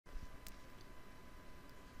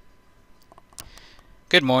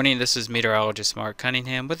Good morning, this is meteorologist Mark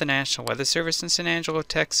Cunningham with the National Weather Service in San Angelo,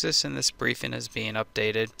 Texas, and this briefing is being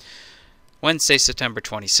updated Wednesday, September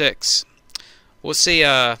 26. We'll see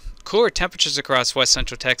cooler temperatures across west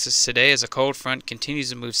central Texas today as a cold front continues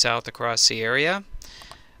to move south across the area.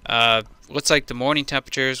 Looks like the morning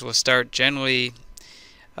temperatures will start generally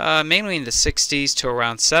mainly in the 60s to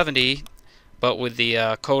around 70, but with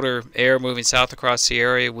the colder air moving south across the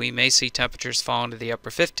area, we may see temperatures fall into the upper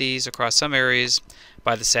 50s across some areas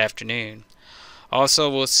by this afternoon. Also,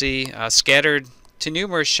 we'll see scattered to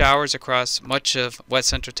numerous showers across much of west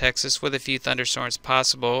central Texas with a few thunderstorms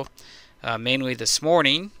possible, mainly this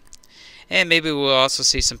morning, and maybe we'll also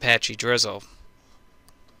see some patchy drizzle.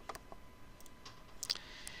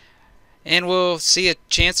 And we'll see a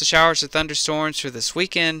chance of showers or thunderstorms for this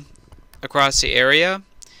weekend across the area,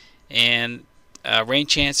 and rain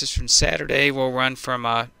chances from Saturday will run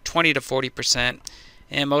from 20 to 40%,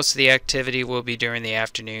 and most of the activity will be during the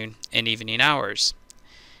afternoon and evening hours.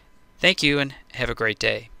 Thank you and have a great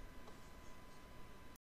day.